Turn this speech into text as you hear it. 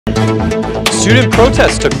Student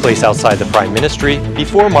protests took place outside the Prime Ministry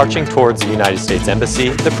before marching towards the United States Embassy,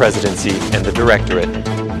 the Presidency, and the Directorate.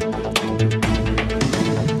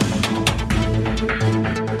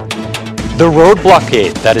 The road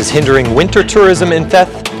blockade that is hindering winter tourism in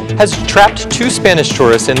Theth has trapped 2 Spanish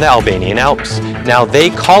tourists in the Albanian Alps. Now they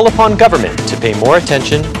call upon government to pay more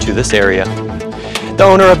attention to this area. The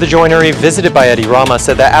owner of the joinery visited by Eddie Rama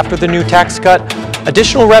said that after the new tax cut,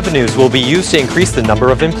 additional revenues will be used to increase the number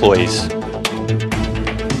of employees.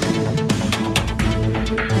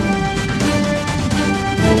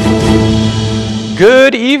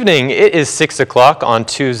 Good evening. It is 6 o'clock on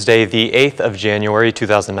Tuesday, the 8th of January,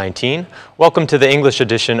 2019. Welcome to the English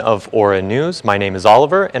edition of Aura News. My name is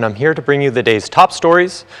Oliver, and I'm here to bring you the day's top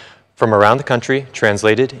stories from around the country,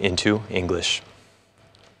 translated into English.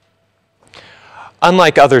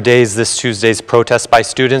 Unlike other days, this Tuesday's protest by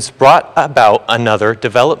students brought about another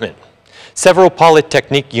development. Several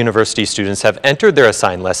Polytechnic University students have entered their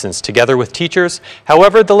assigned lessons together with teachers.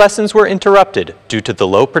 However, the lessons were interrupted due to the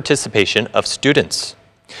low participation of students.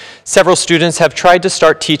 Several students have tried to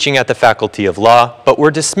start teaching at the Faculty of Law, but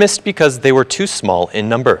were dismissed because they were too small in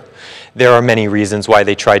number. There are many reasons why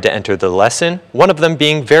they tried to enter the lesson, one of them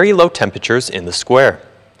being very low temperatures in the square.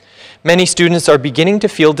 Many students are beginning to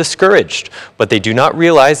feel discouraged, but they do not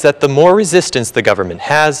realize that the more resistance the government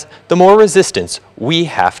has, the more resistance we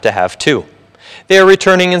have to have too. They are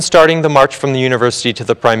returning and starting the march from the university to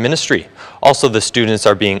the Prime Ministry. Also, the students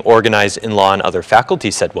are being organized in law and other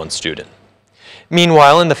faculties, said one student.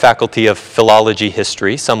 Meanwhile, in the Faculty of Philology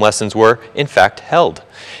History, some lessons were, in fact, held.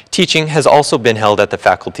 Teaching has also been held at the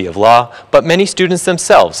Faculty of Law, but many students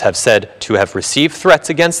themselves have said to have received threats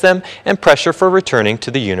against them and pressure for returning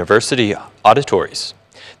to the university auditories.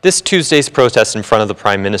 This Tuesday's protest in front of the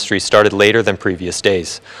Prime Ministry started later than previous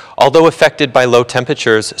days. Although affected by low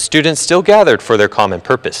temperatures, students still gathered for their common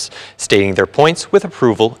purpose, stating their points with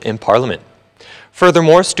approval in Parliament.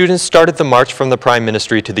 Furthermore, students started the march from the Prime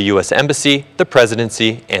Ministry to the U.S. Embassy, the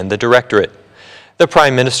Presidency, and the Directorate. The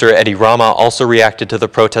Prime Minister, Eddie Rama, also reacted to the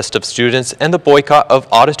protest of students and the boycott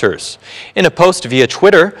of auditors. In a post via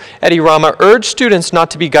Twitter, Eddie Rama urged students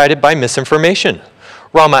not to be guided by misinformation.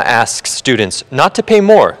 Rama asks students not to pay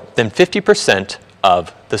more than 50%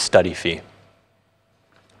 of the study fee.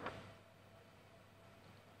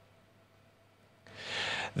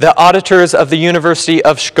 The auditors of the University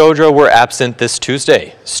of Shkodra were absent this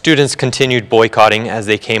Tuesday. Students continued boycotting as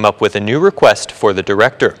they came up with a new request for the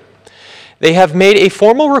director. They have made a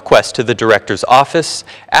formal request to the director's office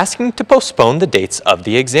asking to postpone the dates of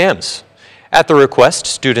the exams. At the request,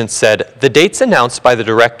 students said the dates announced by the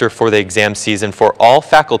director for the exam season for all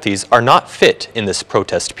faculties are not fit in this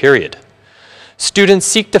protest period. Students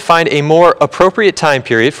seek to find a more appropriate time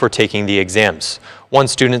period for taking the exams. One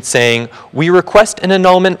student saying, "We request an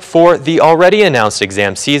annulment for the already announced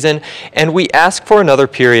exam season, and we ask for another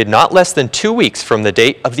period not less than 2 weeks from the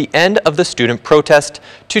date of the end of the student protest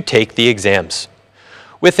to take the exams."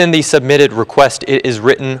 Within the submitted request, it is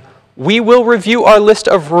written, "We will review our list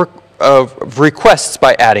of requests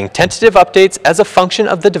by adding tentative updates as a function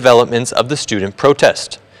of the developments of the student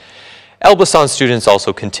protest." Elbasan students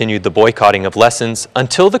also continued the boycotting of lessons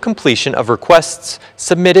until the completion of requests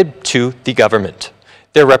submitted to the government.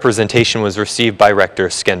 Their representation was received by Rector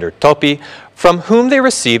Skender Topi, from whom they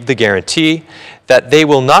received the guarantee that they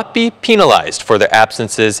will not be penalized for their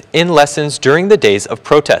absences in lessons during the days of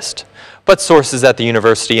protest. But sources at the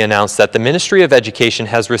university announced that the Ministry of Education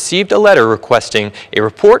has received a letter requesting a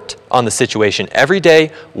report on the situation every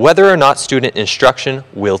day, whether or not student instruction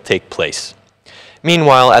will take place.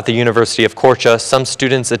 Meanwhile, at the University of Korça, some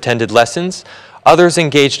students attended lessons, others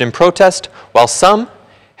engaged in protest, while some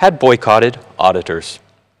had boycotted auditors.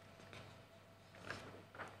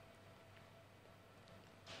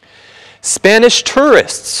 Spanish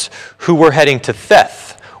tourists who were heading to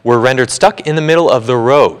Theth were rendered stuck in the middle of the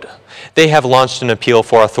road. They have launched an appeal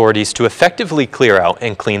for authorities to effectively clear out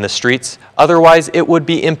and clean the streets. Otherwise, it would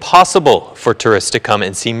be impossible for tourists to come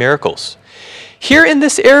and see miracles. Here in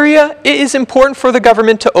this area, it is important for the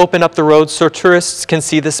government to open up the roads so tourists can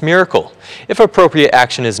see this miracle. If appropriate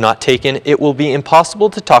action is not taken, it will be impossible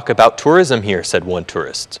to talk about tourism here, said one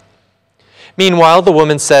tourist. Meanwhile, the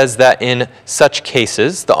woman says that in such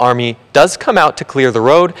cases, the army does come out to clear the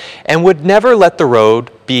road and would never let the road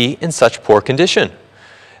be in such poor condition.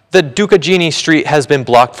 The Dukajini Street has been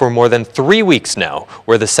blocked for more than 3 weeks now,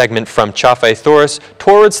 where the segment from Chafai-Thoris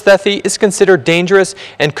towards Thethi is considered dangerous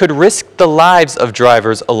and could risk the lives of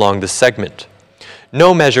drivers along the segment.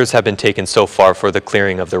 No measures have been taken so far for the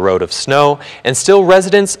clearing of the road of snow, and still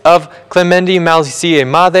residents of Clemendi Malisiye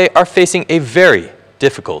Made are facing a very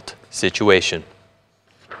difficult situation.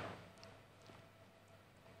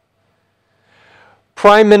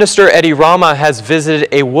 Prime Minister Rama has visited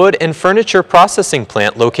a wood and furniture processing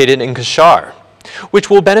plant located in Kashar, which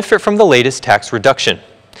will benefit from the latest tax reduction.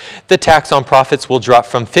 The tax on profits will drop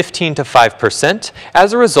from 15% to 5%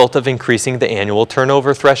 as a result of increasing the annual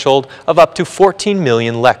turnover threshold of up to 14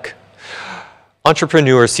 million lek.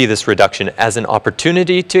 Entrepreneurs see this reduction as an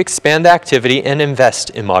opportunity to expand the activity and invest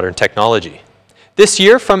in modern technology. This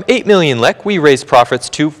year, from 8 million lek, we raised profits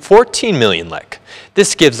to 14 million lek.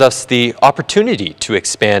 This gives us the opportunity to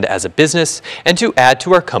expand as a business and to add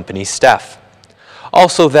to our company's staff.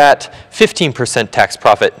 Also, that 15% tax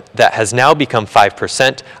profit that has now become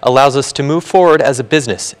 5% allows us to move forward as a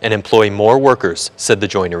business and employ more workers, said the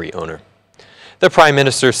joinery owner. The Prime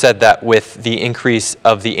Minister said that with the increase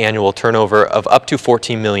of the annual turnover of up to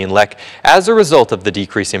 14 million lek as a result of the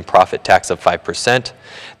decrease in profit tax of 5%,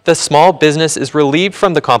 the small business is relieved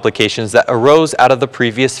from the complications that arose out of the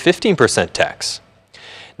previous 15% tax.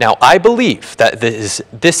 Now, I believe that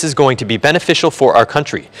this is going to be beneficial for our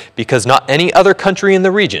country because not any other country in the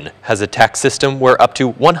region has a tax system where up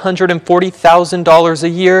to $140,000 a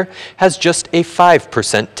year has just a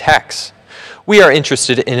 5% tax. We are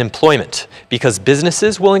interested in employment because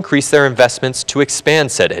businesses will increase their investments to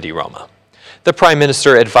expand, said Rama. The Prime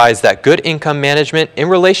Minister advised that good income management in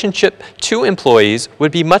relationship to employees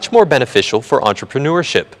would be much more beneficial for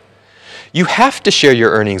entrepreneurship. You have to share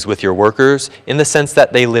your earnings with your workers in the sense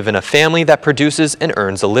that they live in a family that produces and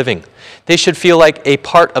earns a living. They should feel like a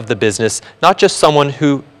part of the business, not just someone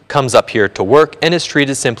who comes up here to work and is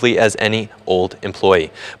treated simply as any old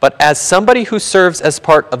employee, but as somebody who serves as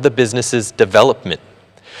part of the business's development.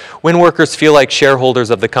 When workers feel like shareholders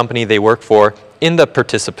of the company they work for, in the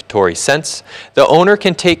participatory sense, the owner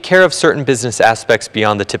can take care of certain business aspects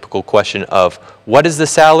beyond the typical question of, what is the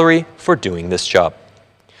salary for doing this job?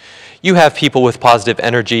 You have people with positive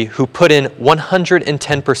energy who put in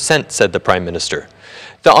 110%, said the Prime Minister.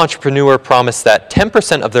 The entrepreneur promised that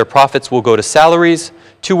 10% of their profits will go to salaries,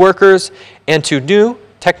 to workers, and to new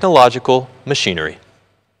technological machinery.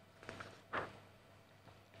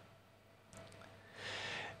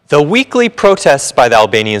 The weekly protests by the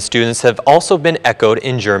Albanian students have also been echoed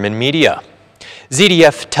in German media.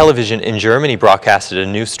 ZDF television in Germany broadcasted a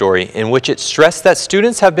news story in which it stressed that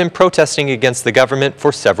students have been protesting against the government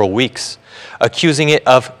for several weeks, accusing it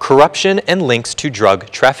of corruption and links to drug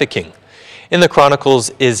trafficking. In the chronicles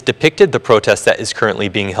is depicted the protest that is currently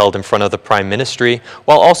being held in front of the Prime Ministry,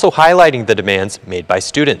 while also highlighting the demands made by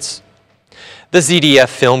students. The ZDF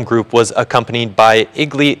film group was accompanied by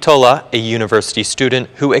Igli Tola, a university student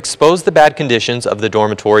who exposed the bad conditions of the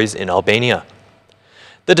dormitories in Albania.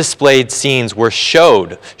 The displayed scenes were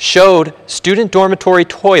showed student dormitory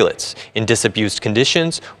toilets in disabused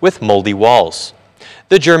conditions with moldy walls.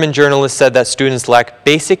 The German journalist said that students lack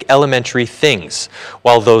basic elementary things,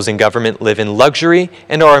 while those in government live in luxury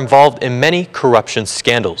and are involved in many corruption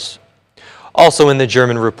scandals. Also in the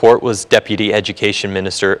German report was Deputy Education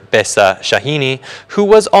Minister Besa Shahini, who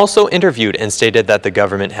was also interviewed and stated that the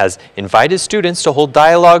government has invited students to hold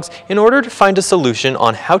dialogues in order to find a solution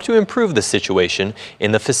on how to improve the situation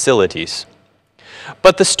in the facilities.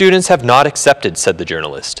 But the students have not accepted, said the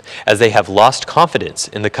journalist, as they have lost confidence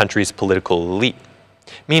in the country's political elite.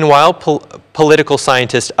 Meanwhile, political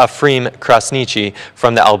scientist Afrim Krasniqi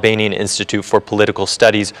from the Albanian Institute for Political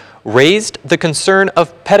Studies raised the concern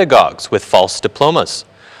of pedagogues with false diplomas.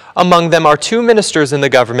 Among them are two ministers in the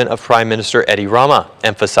government of Prime Minister Rama,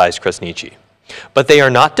 emphasized Krasniqi. But they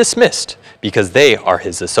are not dismissed because they are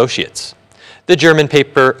his associates. The German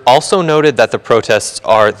paper also noted that the protests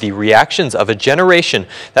are the reactions of a generation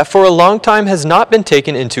that for a long time has not been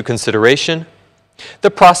taken into consideration.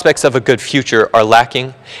 The prospects of a good future are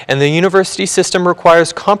lacking, and the university system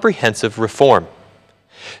requires comprehensive reform.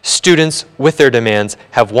 Students, with their demands,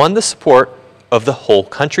 have won the support of the whole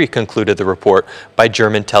country, concluded the report by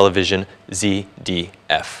German television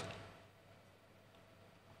ZDF.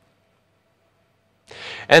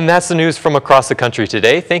 And that's the news from across the country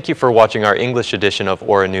today. Thank you for watching our English edition of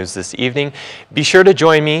Aura News this evening. Be sure to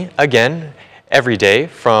join me again every day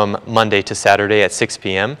from Monday to Saturday at 6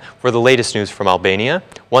 p.m. for the latest news from Albania.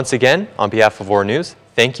 Once again, on behalf of Aura News,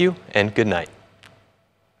 thank you and good night.